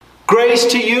Grace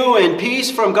to you and peace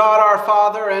from God our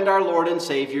Father and our Lord and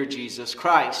Savior Jesus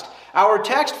Christ. Our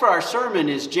text for our sermon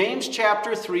is James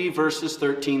chapter 3, verses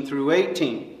 13 through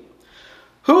 18.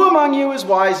 Who among you is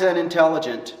wise and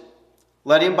intelligent?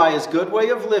 Let him by his good way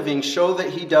of living show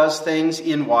that he does things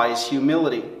in wise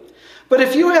humility. But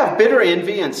if you have bitter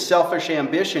envy and selfish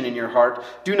ambition in your heart,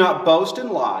 do not boast and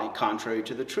lie contrary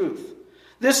to the truth.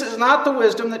 This is not the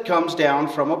wisdom that comes down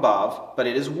from above, but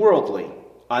it is worldly,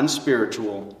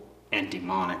 unspiritual, and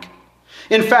demonic.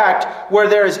 In fact, where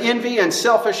there is envy and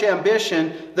selfish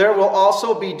ambition, there will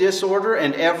also be disorder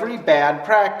and every bad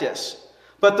practice.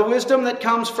 But the wisdom that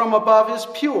comes from above is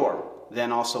pure,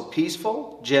 then also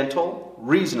peaceful, gentle,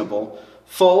 reasonable,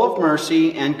 full of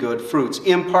mercy and good fruits,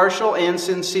 impartial and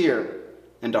sincere.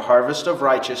 And a harvest of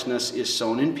righteousness is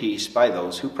sown in peace by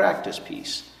those who practice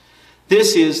peace.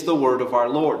 This is the word of our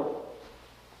Lord.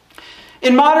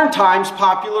 In modern times,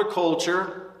 popular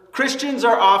culture, Christians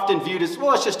are often viewed as, well,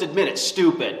 let's just admit it,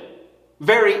 stupid,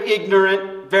 very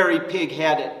ignorant, very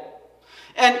pig-headed.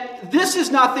 And this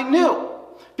is nothing new,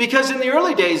 because in the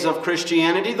early days of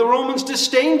Christianity, the Romans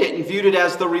disdained it and viewed it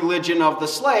as the religion of the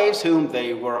slaves, whom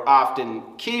they were often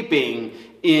keeping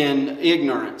in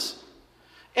ignorance.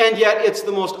 And yet it's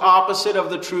the most opposite of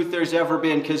the truth there's ever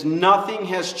been, because nothing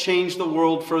has changed the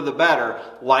world for the better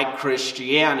like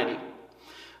Christianity.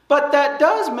 But that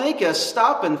does make us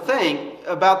stop and think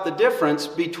about the difference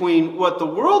between what the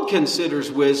world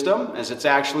considers wisdom, as it's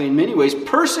actually in many ways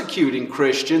persecuting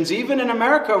Christians, even in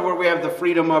America where we have the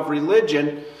freedom of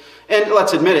religion. And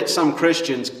let's admit it, some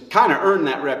Christians kind of earn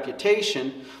that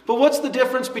reputation. But what's the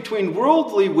difference between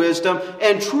worldly wisdom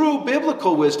and true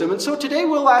biblical wisdom? And so today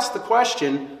we'll ask the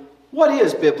question, what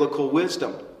is biblical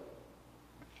wisdom?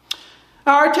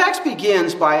 Now our text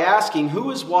begins by asking,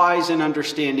 who is wise and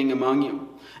understanding among you?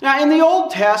 Now, in the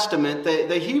Old Testament,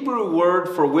 the Hebrew word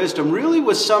for wisdom really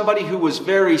was somebody who was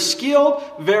very skilled,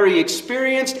 very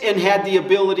experienced, and had the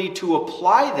ability to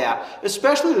apply that,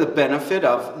 especially the benefit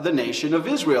of the nation of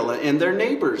Israel and their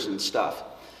neighbors and stuff.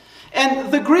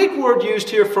 And the Greek word used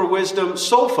here for wisdom,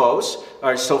 sophos,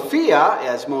 or Sophia,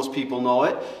 as most people know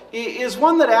it, is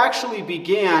one that actually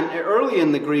began early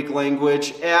in the Greek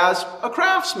language as a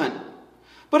craftsman.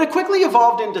 But it quickly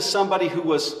evolved into somebody who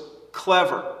was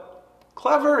clever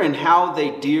in how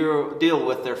they deal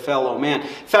with their fellow man.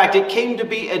 In fact, it came to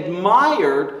be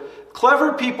admired,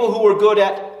 clever people who were good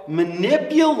at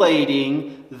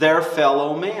manipulating their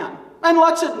fellow man. And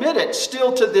let's admit it,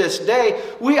 still to this day,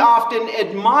 we often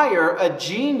admire a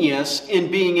genius in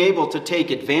being able to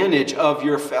take advantage of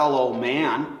your fellow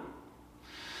man.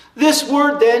 This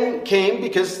word then came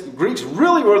because the Greeks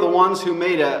really were the ones who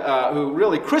who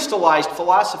really crystallized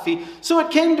philosophy. So it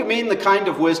came to mean the kind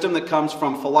of wisdom that comes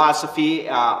from philosophy,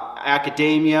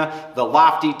 academia, the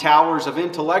lofty towers of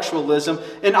intellectualism,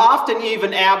 and often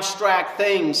even abstract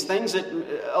things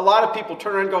that a lot of people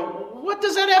turn around and go, what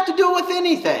does that have to do with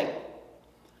anything?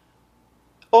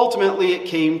 Ultimately, it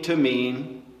came to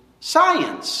mean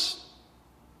science.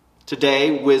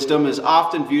 Today, wisdom is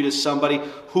often viewed as somebody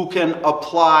who can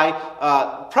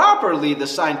apply properly the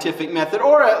scientific method,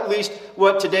 or at least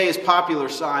what today is popular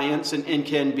science and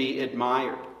can be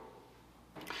admired.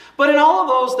 But in all of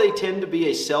those, they tend to be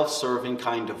a self-serving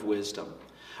kind of wisdom.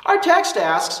 Our text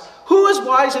asks, who is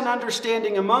wise and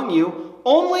understanding among you?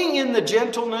 Only in the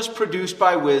gentleness produced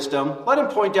by wisdom, let him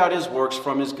point out his works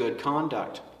from his good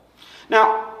conduct.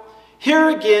 Now, here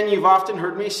again, you've often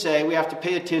heard me say we have to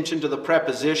pay attention to the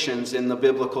prepositions in the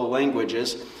biblical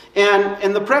languages.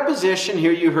 And the preposition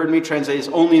here you heard me translate is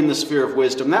only in the sphere of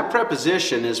wisdom. That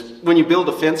preposition is when you build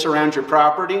a fence around your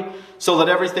property so that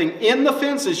everything in the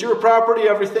fence is your property,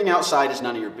 everything outside is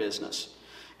none of your business.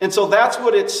 And so that's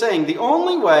what it's saying. The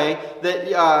only way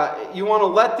that you want to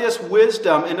let this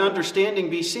wisdom and understanding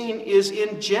be seen is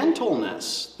in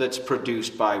gentleness that's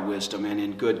produced by wisdom and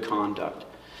in good conduct.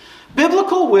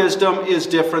 Biblical wisdom is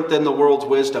different than the world's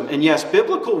wisdom. And yes,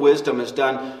 biblical wisdom has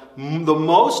done the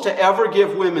most to ever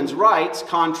give women's rights,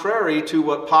 contrary to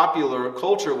what popular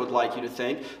culture would like you to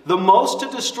think. The most to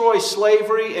destroy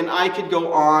slavery, and I could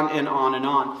go on and on and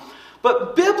on.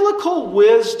 But biblical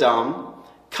wisdom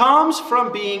comes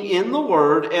from being in the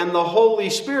Word and the Holy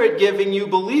Spirit giving you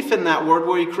belief in that Word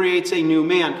where He creates a new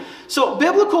man. So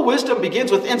biblical wisdom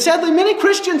begins with, and sadly many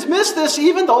Christians miss this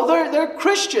even though they're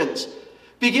Christians,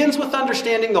 begins with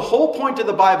understanding the whole point of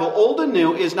the Bible, old and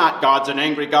new, is not God's an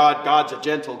angry God, God's a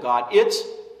gentle God. It's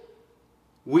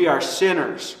we are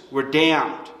sinners, we're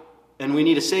damned, and we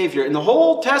need a Savior. And the whole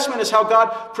Old Testament is how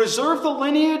God preserved the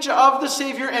lineage of the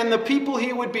Savior and the people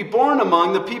He would be born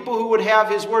among, the people who would have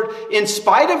His Word in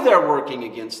spite of their working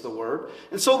against the Word.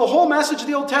 And so the whole message of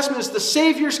the Old Testament is the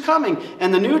Savior's coming.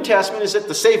 And the New Testament is that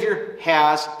the Savior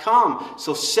has come.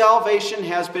 So salvation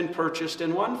has been purchased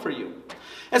and won for you.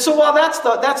 And so while that's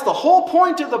the whole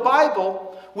point of the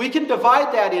Bible, we can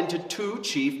divide that into two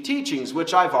chief teachings,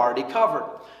 which I've already covered.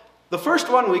 The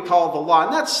first one we call the law,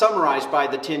 and that's summarized by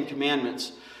the Ten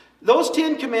Commandments. Those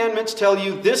 10 Commandments tell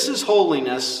you this is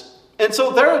holiness, and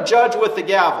so they're a judge with the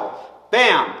gavel.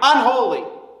 Bam! Unholy,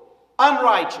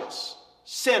 unrighteous,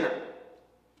 sinner.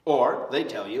 Or they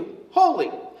tell you holy.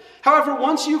 However,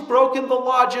 once you've broken the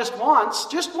law just once,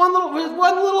 just one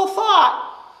little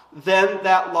thought, then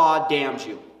that law damns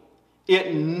you.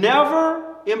 It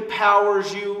never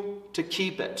empowers you to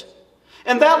keep it.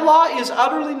 And that law is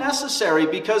utterly necessary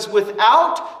because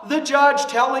without the judge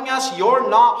telling us you're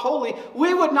not holy,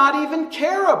 we would not even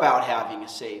care about having a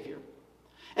Savior.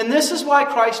 And this is why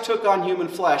Christ took on human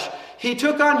flesh. He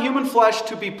took on human flesh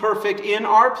to be perfect in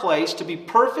our place, to be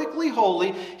perfectly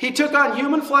holy. He took on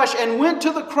human flesh and went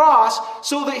to the cross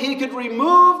so that He could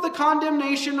remove the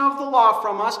condemnation of the law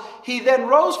from us. He then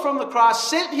rose from the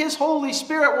cross, sent His Holy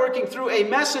Spirit working through a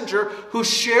messenger who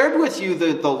shared with you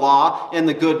the law and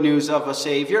the good news of a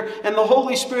Savior. And the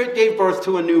Holy Spirit gave birth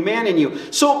to a new man in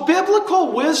you. So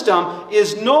biblical wisdom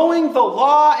is knowing the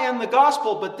law and the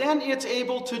gospel, but then it's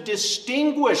able to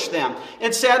distinguish them.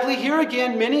 And sadly, here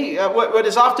again, many what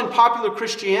is often popular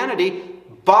Christianity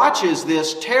botches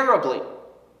this terribly.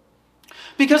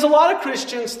 Because a lot of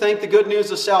Christians think the good news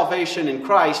of salvation in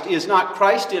Christ is not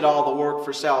Christ did all the work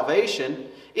for salvation.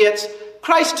 It's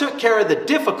Christ took care of the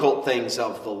difficult things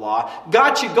of the law,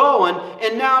 got you going,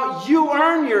 and now you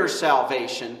earn your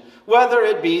salvation. Whether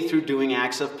it be through doing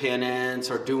acts of penance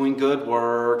or doing good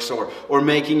works or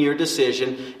making your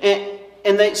decision.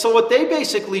 So what they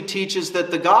basically teach is that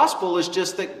the gospel is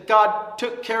just that God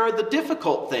took care of the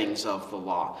difficult things of the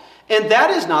law. And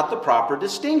that is not the proper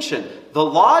distinction. The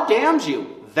law damns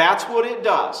you. That's what it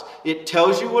does. It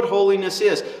tells you what holiness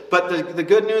is. But the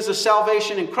good news of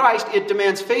salvation in Christ, it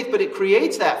demands faith, but it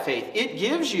creates that faith. It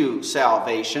gives you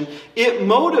salvation. It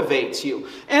motivates you.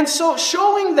 And so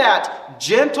showing that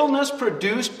gentleness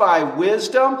produced by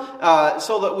wisdom,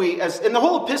 so that and the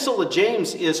whole epistle of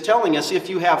James is telling us if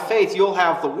you have faith, you'll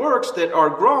have the works that are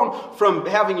grown from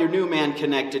having your new man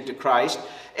connected to Christ.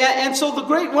 And so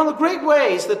one of the great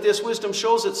ways that this wisdom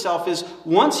shows itself is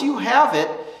once you have it,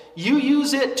 you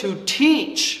use it to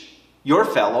teach your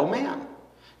fellow man.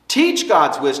 Teach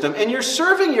God's wisdom. And you're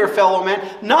serving your fellow man,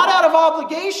 not out of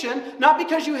obligation, not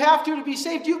because you have to be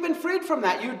saved. You've been freed from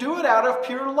that. You do it out of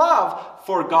pure love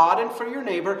for God and for your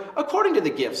neighbor, according to the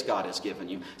gifts God has given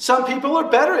you. Some people are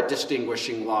better at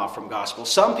distinguishing law from gospel.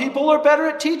 Some people are better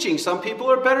at teaching. Some people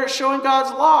are better at showing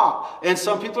God's law. And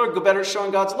some people are better at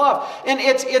showing God's love. And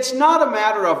it's not a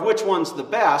matter of which one's the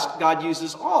best. God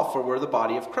uses all, for we're the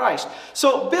body of Christ.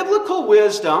 So biblical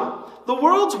wisdom, the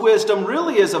world's wisdom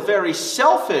really is a very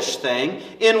selfish thing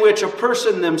in which a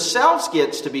person themselves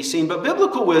gets to be seen. But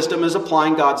biblical wisdom is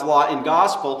applying God's law and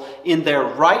gospel in their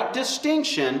right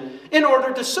distinction in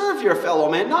order to serve your fellow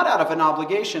man, not out of an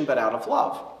obligation, but out of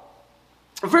love.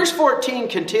 Verse 14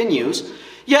 continues,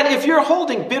 "Yet if you're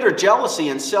holding bitter jealousy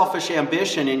and selfish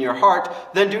ambition in your heart,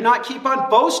 then do not keep on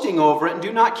boasting over it and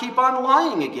do not keep on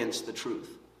lying against the truth."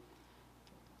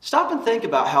 Stop and think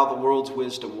about how the world's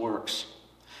wisdom works.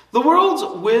 The world's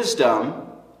wisdom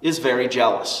is very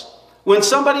jealous. When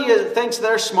somebody thinks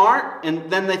they're smart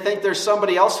and then they think there's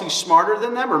somebody else who's smarter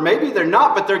than them, or maybe they're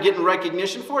not, but they're getting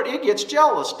recognition for it, it gets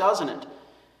jealous, doesn't it?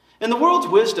 And the world's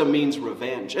wisdom means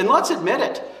revenge. And let's admit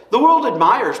it, the world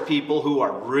admires people who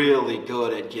are really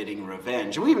good at getting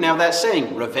revenge. We even have that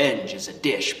saying, revenge is a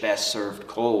dish best served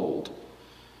cold.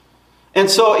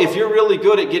 And so if you're really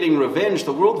good at getting revenge,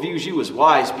 the world views you as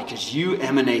wise because you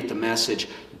emanate the message,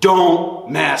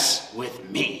 don't mess with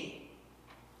me.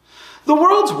 The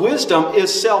world's wisdom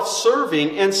is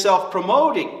self-serving and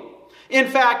self-promoting. In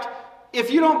fact,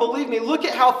 if you don't believe me, look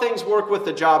at how things work with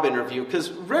the job interview,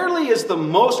 because rarely is the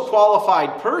most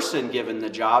qualified person given the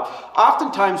job.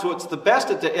 Oftentimes what's the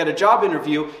best at a job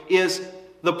interview is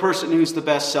the person who's the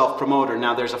best self-promoter.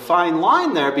 Now there's a fine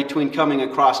line there between coming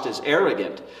across as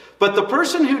arrogant. But the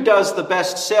person who does the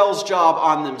best sales job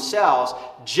on themselves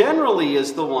generally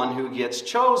is the one who gets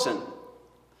chosen.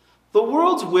 The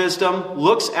world's wisdom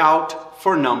looks out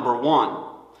for number one.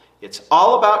 It's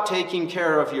all about taking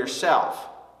care of yourself.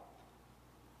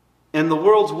 And the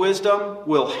world's wisdom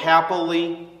will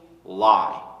happily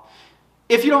lie.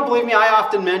 If you don't believe me, I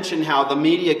often mention how the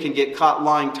media can get caught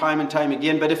lying time and time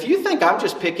again. But if you think I'm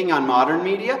just picking on modern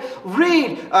media,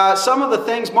 read some of the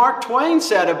things Mark Twain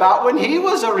said about when he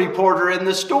was a reporter and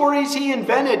the stories he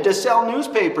invented to sell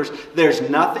newspapers. There's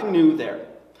nothing new there.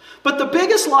 But the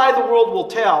biggest lie the world will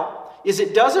tell is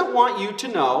it doesn't want you to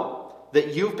know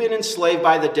that you've been enslaved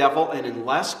by the devil, and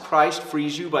unless Christ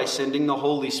frees you by sending the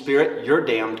Holy Spirit, you're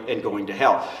damned and going to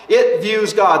hell. It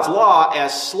views God's law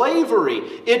as slavery.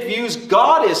 It views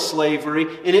God as slavery,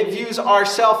 and it views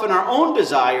ourselves and our own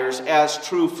desires as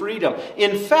true freedom.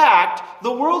 In fact,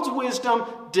 the world's wisdom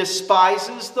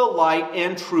despises the light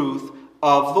and truth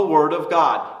of the Word of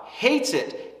God, hates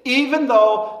it, even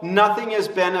though nothing has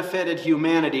benefited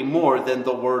humanity more than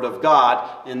the Word of God,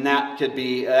 and that could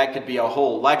be a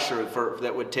whole lecture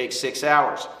that would take 6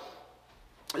 hours.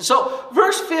 So,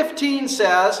 verse 15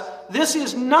 says, "This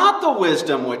is not the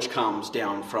wisdom which comes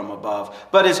down from above,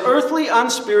 but is earthly,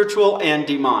 unspiritual, and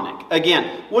demonic."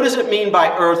 Again, what does it mean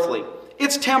by earthly?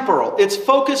 It's temporal. It's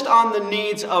focused on the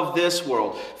needs of this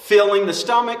world. Filling the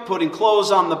stomach, putting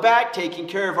clothes on the back, taking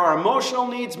care of our emotional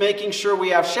needs, making sure we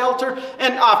have shelter,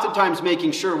 and oftentimes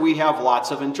making sure we have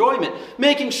lots of enjoyment.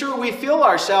 Making sure we fill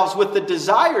ourselves with the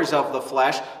desires of the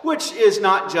flesh, which is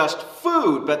not just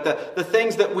food, but the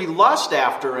things that we lust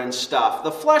after and stuff,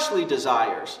 the fleshly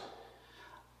desires.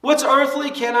 What's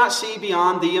earthly cannot see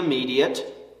beyond the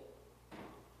immediate.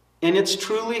 And it's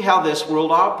truly how this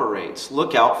world operates.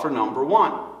 Look out for number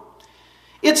 1.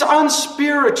 It's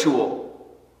unspiritual.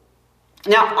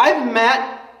 Now, I've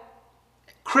met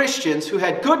Christians who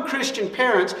had good Christian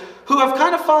parents who have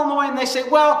kind of fallen away, and they say,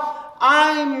 well,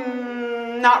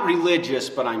 I'm not religious,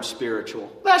 but I'm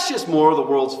spiritual. That's just more of the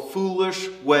world's foolish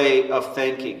way of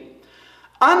thinking.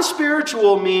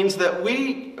 Unspiritual means that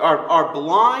we are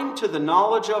blind to the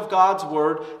knowledge of God's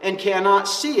Word and cannot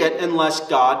see it unless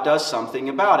God does something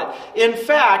about it. In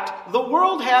fact, the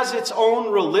world has its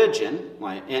own religion,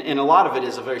 and a lot of it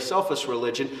is a very selfish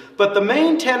religion, but the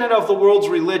main tenet of the world's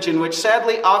religion, which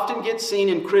sadly often gets seen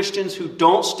in Christians who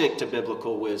don't stick to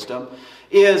biblical wisdom,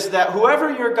 is that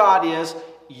whoever your God is,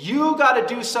 you got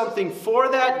to do something for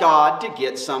that God to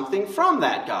get something from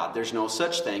that God. There's no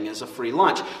such thing as a free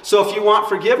lunch. So if you want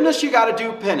forgiveness, you got to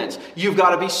do penance. You've got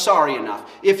to be sorry enough.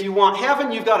 If you want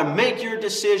heaven, you've got to make your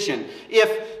decision.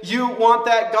 If you want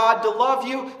that God to love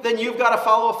you, then you've got to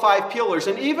follow 5 pillars.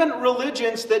 And even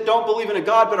religions that don't believe in a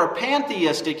God but are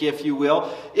pantheistic, if you will,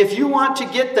 if you want to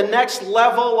get the next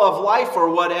level of life or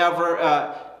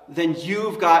whatever, then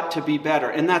you've got to be better.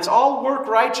 And that's all work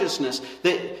righteousness.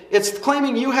 It's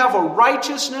claiming you have a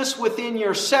righteousness within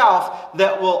yourself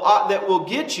that will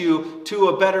get you to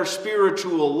a better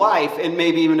spiritual life and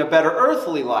maybe even a better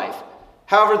earthly life.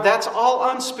 However, that's all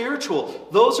unspiritual.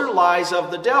 Those are lies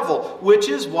of the devil, which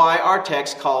is why our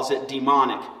text calls it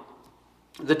demonic.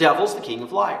 The devil's the king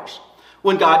of liars.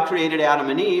 When God created Adam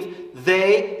and Eve,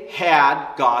 they had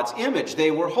God's image.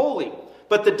 They were holy.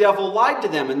 But the devil lied to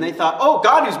them, and they thought, oh,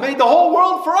 God who's made the whole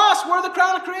world for us, we're the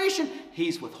crown of creation.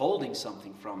 He's withholding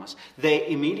something from us. They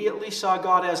immediately saw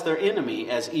God as their enemy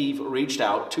as Eve reached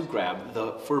out to grab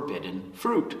the forbidden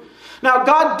fruit. Now,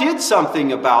 God did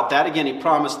something about that. Again, He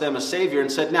promised them a Savior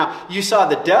and said, now, you saw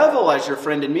the devil as your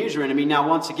friend and me as your enemy. Now,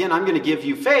 once again, I'm going to give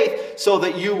you faith so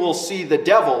that you will see the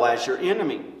devil as your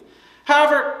enemy.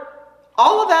 However,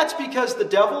 all of that's because the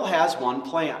devil has one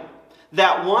plan.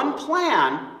 That one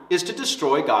plan is to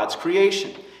destroy God's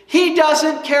creation. He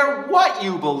doesn't care what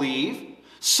you believe,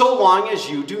 so long as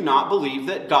you do not believe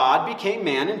that God became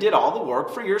man and did all the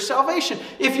work for your salvation.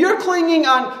 If you're clinging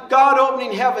on God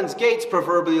opening heaven's gates,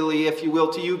 proverbially, if you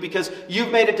will, to you because you've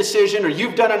made a decision or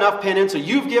you've done enough penance or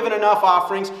you've given enough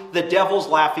offerings, the devil's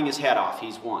laughing his head off.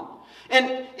 He's won.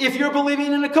 And if you're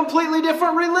believing in a completely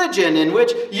different religion in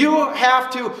which you have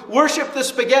to worship the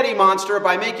spaghetti monster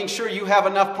by making sure you have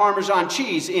enough Parmesan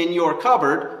cheese in your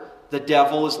cupboard, the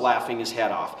devil is laughing his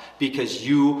head off because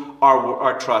you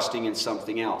are trusting in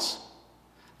something else.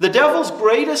 The devil's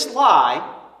greatest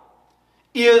lie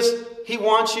is he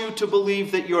wants you to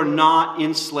believe that you're not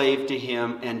enslaved to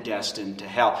him and destined to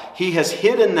hell. He has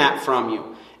hidden that from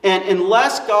you. And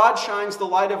unless God shines the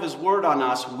light of His Word on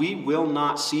us, we will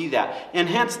not see that. And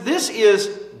hence, this is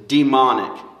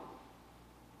demonic.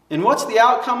 And what's the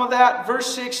outcome of that?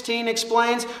 Verse 16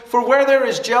 explains, for where there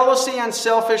is jealousy and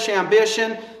selfish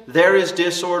ambition, there is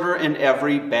disorder and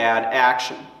every bad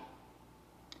action.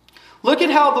 Look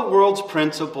at how the world's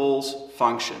principles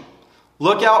function.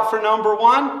 Look out for number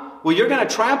 1. Well, you're going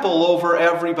to trample over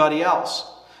everybody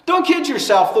else. Don't kid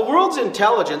yourself. The world's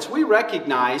intelligence, we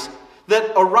recognize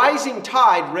that a rising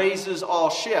tide raises all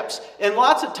ships. And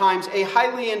lots of times a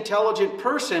highly intelligent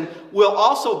person will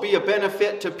also be a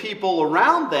benefit to people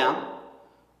around them,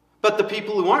 but the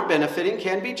people who aren't benefiting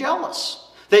can be jealous.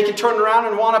 They can turn around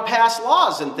and want to pass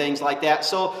laws and things like that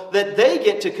so that they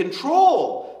get to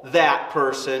control that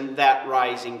person, that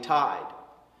rising tide.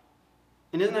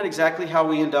 And isn't that exactly how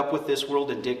we end up with this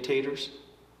world in dictators?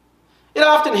 It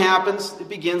often happens, it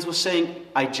begins with saying,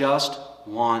 I just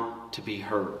want to be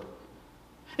heard.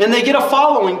 And they get a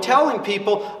following telling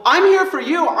people, I'm here for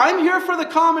you. I'm here for the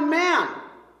common man.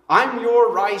 I'm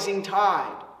your rising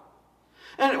tide.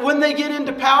 And when they get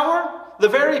into power, the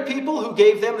very people who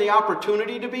gave them the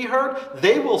opportunity to be heard,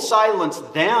 they will silence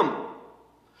them.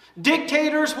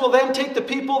 Dictators will then take the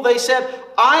people they said,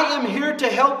 I am here to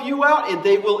help you out, and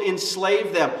they will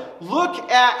enslave them. Look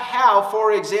at how,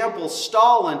 for example,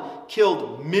 Stalin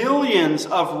killed millions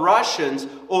of Russians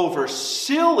over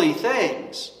silly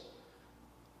things.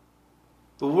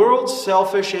 The world's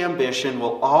selfish ambition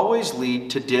will always lead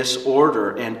to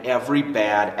disorder and every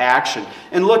bad action.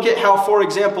 And look at how, for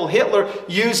example, Hitler,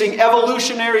 using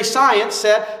evolutionary science,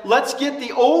 said, let's get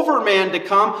the overman to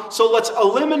come, so let's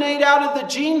eliminate out of the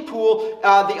gene pool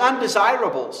the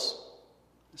undesirables.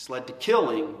 This led to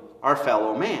killing our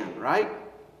fellow man, right?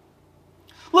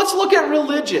 Let's look at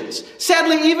religions.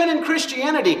 Sadly, even in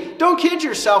Christianity, don't kid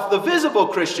yourself, the visible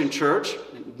Christian church,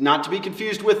 not to be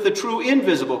confused with the true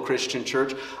invisible Christian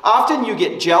church, often you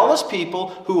get jealous people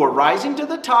who are rising to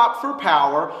the top for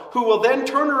power, who will then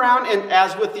turn around and,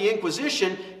 as with the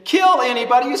Inquisition, kill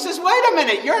anybody who says, wait a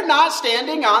minute, you're not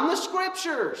standing on the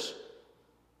Scriptures.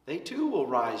 They too will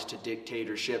rise to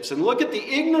dictatorships. And look at the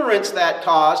ignorance that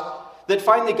caused, that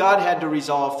finally God had to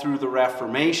resolve through the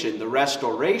Reformation, the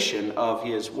restoration of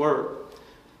His Word.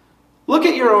 Look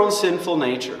at your own sinful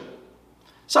nature.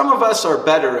 Some of us are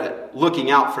better at looking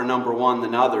out for number one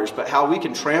than others, but how we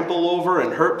can trample over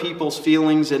and hurt people's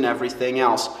feelings and everything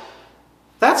else.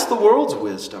 That's the world's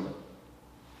wisdom.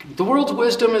 The world's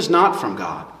wisdom is not from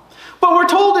God. But we're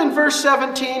told in verse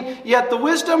 17, yet the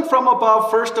wisdom from above,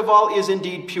 first of all, is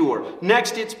indeed pure.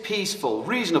 Next, it's peaceful,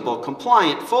 reasonable,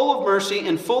 compliant, full of mercy,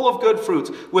 and full of good fruits,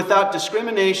 without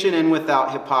discrimination and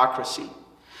without hypocrisy.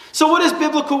 So what is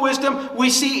biblical wisdom? We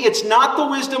see it's not the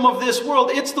wisdom of this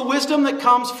world. It's the wisdom that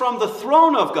comes from the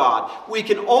throne of God. We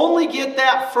can only get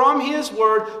that from His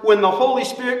Word when the Holy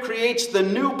Spirit creates the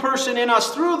new person in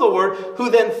us through the Word, who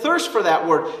then thirsts for that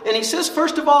Word. And He says,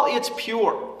 first of all, it's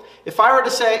pure. If I were to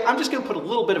say, I'm just going to put a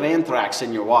little bit of anthrax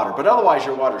in your water, but otherwise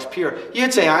your water's pure,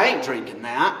 you'd say, I ain't drinking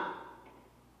that.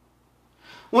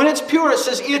 When it's pure, it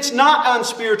says it's not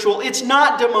unspiritual, it's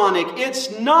not demonic,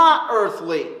 it's not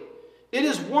earthly. It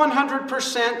is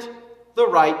 100% the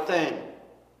right thing.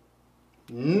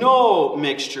 No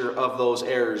mixture of those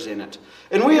errors in it.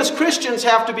 And we as Christians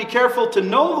have to be careful to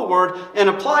know the Word and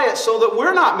apply it so that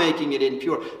we're not making it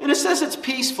impure. And it says it's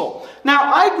peaceful.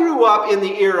 Now, I grew up in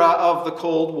the era of the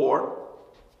Cold War.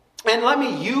 And let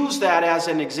me use that as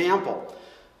an example.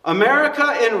 America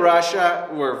and Russia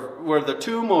were the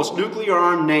two most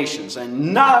nuclear-armed nations,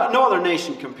 and no other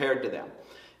nation compared to them.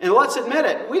 And let's admit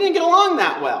it, we didn't get along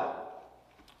that well.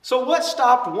 So what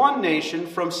stopped one nation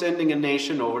from sending a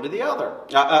nation over to the other?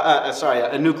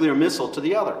 A nuclear missile to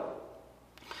the other.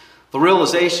 The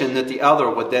realization that the other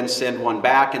would then send one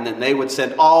back, and then they would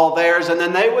send all theirs, and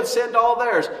then they would send all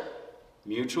theirs.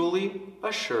 Mutually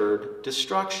assured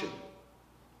destruction.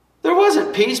 There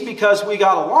wasn't peace because we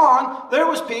got along. There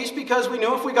was peace because we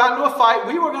knew if we got into a fight,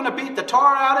 we were going to beat the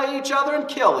tar out of each other and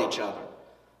kill each other.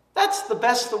 That's the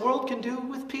best the world can do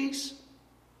with peace.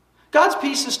 God's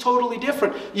peace is totally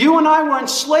different. You and I were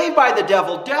enslaved by the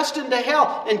devil, destined to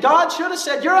hell. And God should have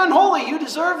said, you're unholy, you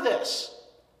deserve this.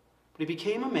 But He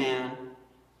became a man,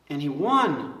 and He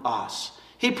won us.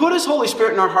 He put His Holy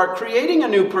Spirit in our heart, creating a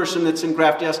new person that's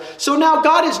engrafted us. So now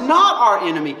God is not our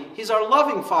enemy. He's our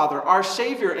loving Father, our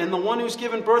Savior, and the one who's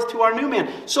given birth to our new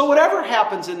man. So whatever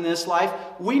happens in this life,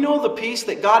 we know the peace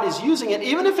that God is using it,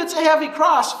 even if it's a heavy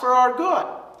cross, for our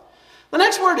good. The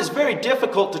next word is very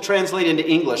difficult to translate into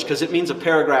English because it means a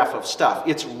paragraph of stuff.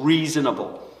 It's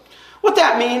reasonable. What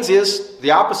that means is,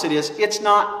 the opposite is, it's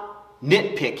not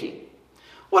nitpicky.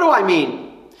 What do I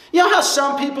mean? You know how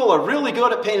some people are really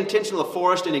good at paying attention to the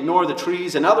forest and ignore the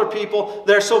trees, and other people,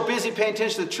 they're so busy paying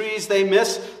attention to the trees, they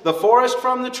miss the forest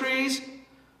from the trees?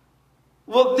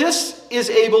 Well, this is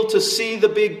able to see the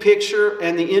big picture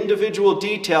and the individual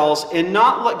details and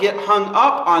not get hung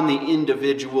up on the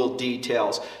individual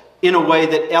details in a way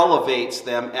that elevates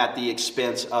them at the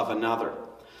expense of another.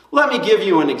 Let me give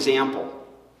you an example.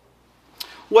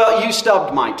 Well, you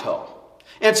stubbed my toe.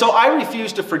 And so I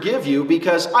refuse to forgive you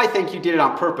because I think you did it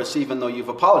on purpose even though you've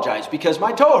apologized, because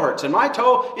my toe hurts and my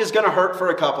toe is going to hurt for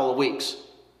a couple of weeks.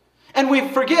 And we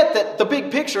forget that the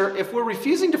big picture, if we're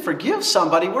refusing to forgive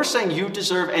somebody, we're saying you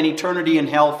deserve an eternity in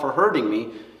hell for hurting me.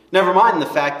 Never mind the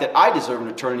fact that I deserve an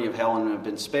eternity of hell and have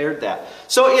been spared that.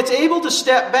 So it's able to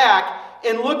step back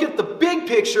and look at the big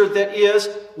picture that is,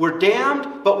 we're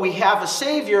damned, but we have a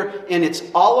Savior, and it's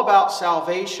all about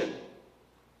salvation.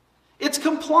 It's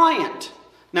compliant.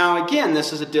 Now again,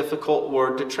 this is a difficult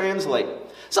word to translate.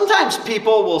 Sometimes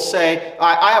people will say,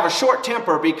 I have a short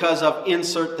temper because of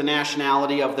insert the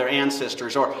nationality of their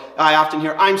ancestors. Or I often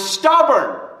hear, I'm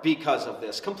stubborn because of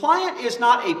this. Compliant is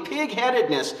not a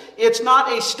pig-headedness. It's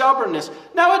not a stubbornness.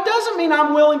 Now it doesn't mean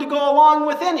I'm willing to go along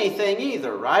with anything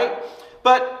either, right?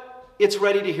 But it's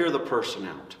ready to hear the person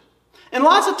out. And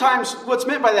lots of times what's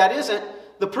meant by that isn't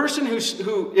the person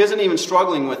who isn't even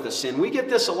struggling with the sin. We get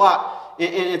this a lot. And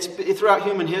it's throughout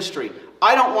human history.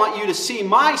 I don't want you to see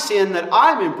my sin that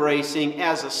I'm embracing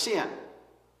as a sin.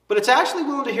 But it's actually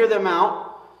willing to hear them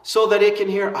out so that it can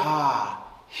hear,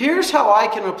 here's how I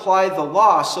can apply the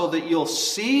law so that you'll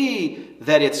see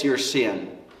that it's your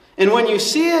sin. And when you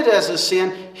see it as a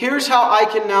sin, here's how I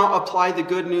can now apply the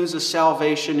good news of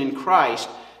salvation in Christ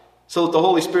so that the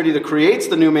Holy Spirit either creates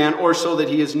the new man or so that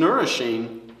he is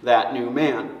nourishing that new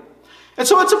man. And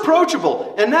so it's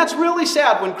approachable. And that's really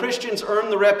sad when Christians earn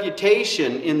the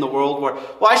reputation in the world where,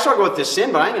 I struggle with this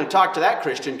sin, but I'm going to talk to that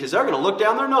Christian because they're going to look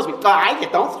down their nose at me. I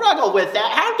don't struggle with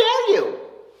that. How dare you?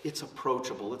 It's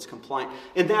approachable. It's compliant.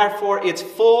 And therefore, it's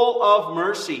full of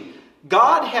mercy.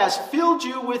 God has filled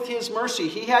you with His mercy.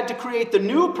 He had to create the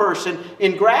new person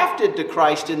engrafted to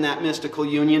Christ in that mystical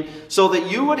union so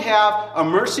that you would have a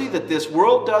mercy that this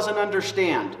world doesn't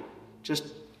understand.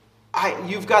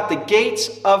 You've got the gates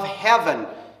of heaven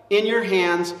in your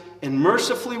hands and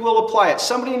mercifully will apply it.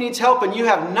 Somebody needs help and you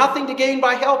have nothing to gain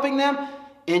by helping them,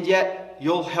 and yet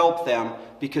you'll help them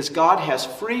because God has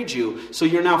freed you. So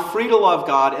you're now free to love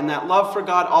God, and that love for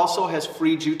God also has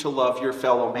freed you to love your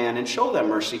fellow man and show them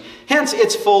mercy. Hence,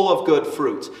 it's full of good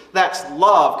fruits. That's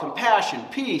love, compassion,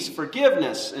 peace,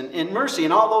 forgiveness, and mercy,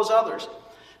 and all those others.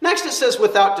 Next, it says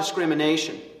without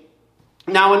discrimination.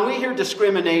 Now, when we hear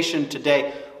discrimination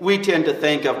today, we tend to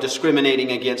think of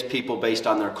discriminating against people based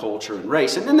on their culture and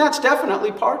race. And then that's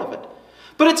definitely part of it.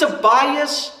 But it's a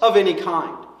bias of any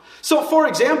kind. So, for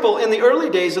example, in the early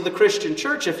days of the Christian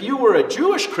church, if you were a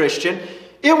Jewish Christian,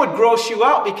 it would gross you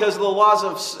out because of the laws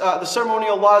of the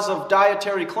ceremonial laws of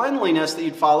dietary cleanliness that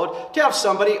you'd followed to have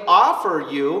somebody offer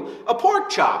you a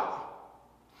pork chop.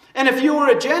 And if you were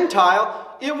a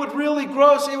Gentile, it would really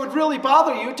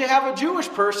bother you to have a Jewish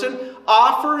person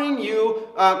offering you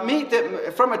meat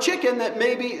from a chicken that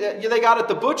maybe they got at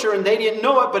the butcher and they didn't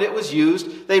know it, but it was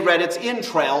used. They read its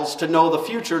entrails to know the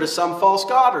future to some false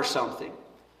god or something.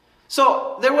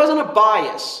 So there wasn't a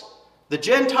bias. The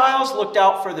Gentiles looked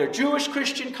out for their Jewish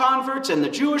Christian converts, and the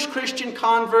Jewish Christian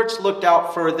converts looked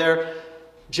out for their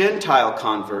Gentile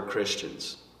convert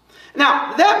Christians.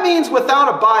 Now, that means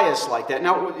without a bias like that.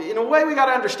 Now, in a way, we got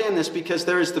to understand this because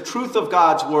there is the truth of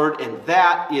God's Word, and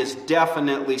that is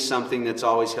definitely something that's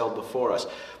always held before us.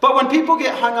 But when people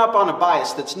get hung up on a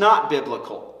bias that's not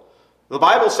biblical, the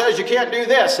Bible says you can't do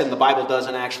this, and the Bible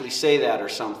doesn't actually say that or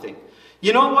something.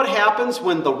 You know what happens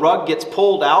when the rug gets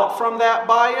pulled out from that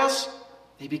bias?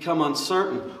 They become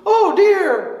uncertain. Oh,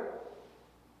 dear!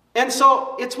 And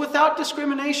so it's without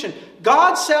discrimination.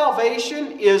 God's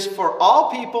salvation is for all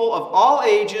people of all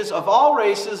ages, of all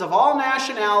races, of all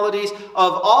nationalities,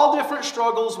 of all different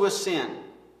struggles with sin.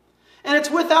 And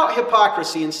it's without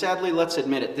hypocrisy. And sadly, let's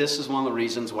admit it, this is one of the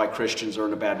reasons why Christians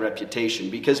earn a bad reputation.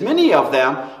 Because many of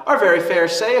them are very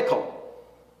pharisaical.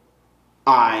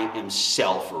 I am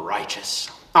self-righteous.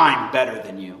 I'm better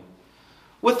than you.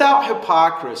 Without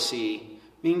hypocrisy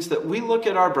means that we look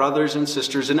at our brothers and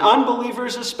sisters, and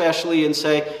unbelievers especially, and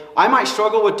say, I might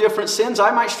struggle with different sins,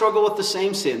 I might struggle with the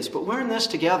same sins, but we're in this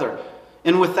together.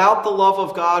 And without the love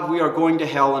of God, we are going to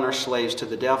hell and are slaves to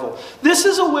the devil. This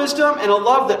is a wisdom and a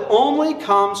love that only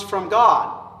comes from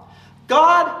God.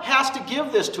 God has to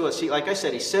give this to us. Like I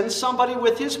said, He sends somebody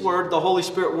with His Word. The Holy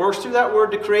Spirit works through that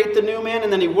Word to create the new man,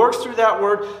 and then He works through that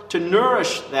Word to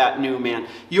nourish that new man.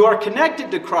 You are connected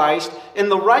to Christ,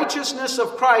 and the righteousness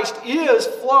of Christ is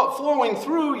flowing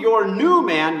through your new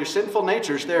man. Your sinful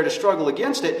nature is there to struggle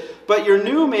against it, but your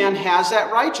new man has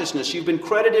that righteousness. You've been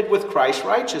credited with Christ's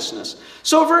righteousness.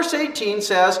 So verse 18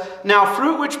 says, Now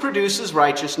fruit which produces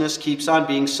righteousness keeps on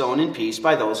being sown in peace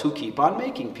by those who keep on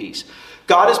making peace.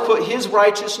 God has put His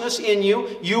righteousness in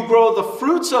you. You grow the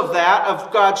fruits of that,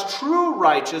 of God's true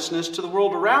righteousness to the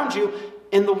world around you.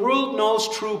 and the world knows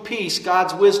true peace,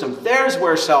 God's wisdom. There's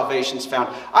where salvation's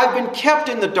found. I've been kept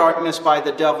in the darkness by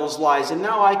the devil's lies, and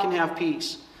now I can have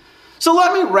peace. So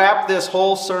let me wrap this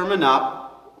whole sermon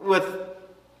up with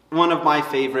one of my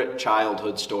favorite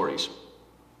childhood stories.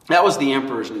 That was the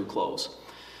emperor's new clothes.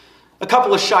 A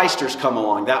couple of shysters come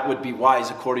along. That would be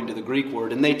wise according to the Greek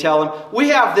word. And they tell him, we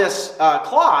have this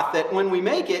cloth that when we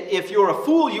make it, if you're a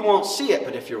fool, you won't see it.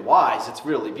 But if you're wise, it's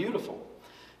really beautiful.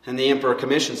 And the emperor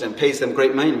commissions them, pays them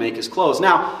great money to make his clothes.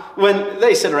 Now, when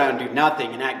they sit around and do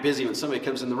nothing and act busy when somebody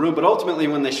comes in the room, but ultimately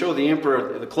when they show the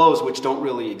emperor the clothes, which don't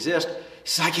really exist, he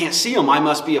says, I can't see them. I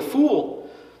must be a fool.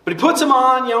 But he puts them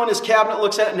on, and his cabinet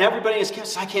looks at it, and everybody in his cabinet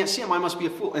says, I can't see them. I must be a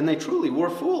fool. And they truly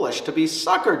were foolish to be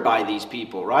suckered by these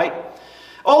people, right?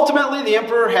 Ultimately, the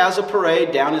emperor has a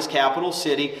parade down his capital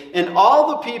city, and all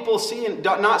the people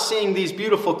not seeing these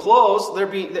beautiful clothes,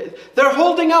 they're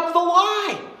holding up the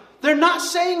lie. They're not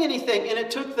saying anything, and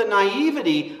it took the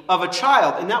naivety of a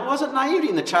child. And that wasn't naivety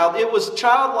in the child. It was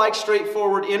childlike,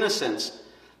 straightforward innocence.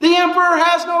 The emperor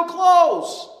has no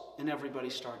clothes. And everybody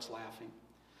starts laughing.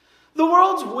 The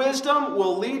world's wisdom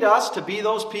will lead us to be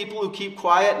those people who keep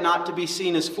quiet, not to be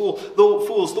seen as fools.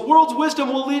 The world's wisdom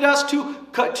will lead us to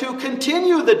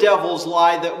continue the devil's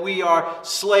lie that we are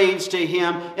slaves to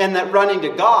him, and that running to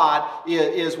God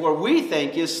is where we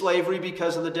think is slavery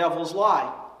because of the devil's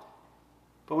lie.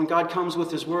 But when God comes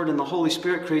with his word and the Holy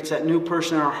Spirit creates that new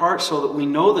person in our heart so that we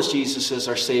know that Jesus is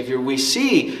our Savior, we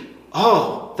see,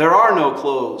 there are no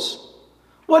clothes.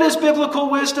 What is biblical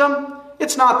wisdom?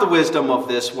 It's not the wisdom of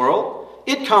this world.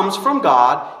 It comes from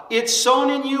God. It's sown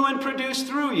in you and produced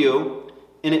through you,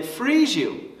 and it frees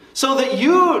you so that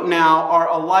you now are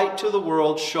a light to the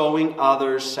world, showing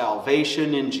others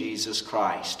salvation in Jesus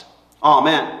Christ.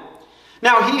 Amen.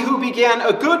 Now he who began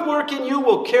a good work in you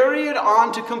will carry it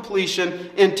on to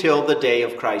completion until the day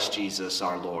of Christ Jesus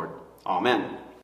our Lord. Amen.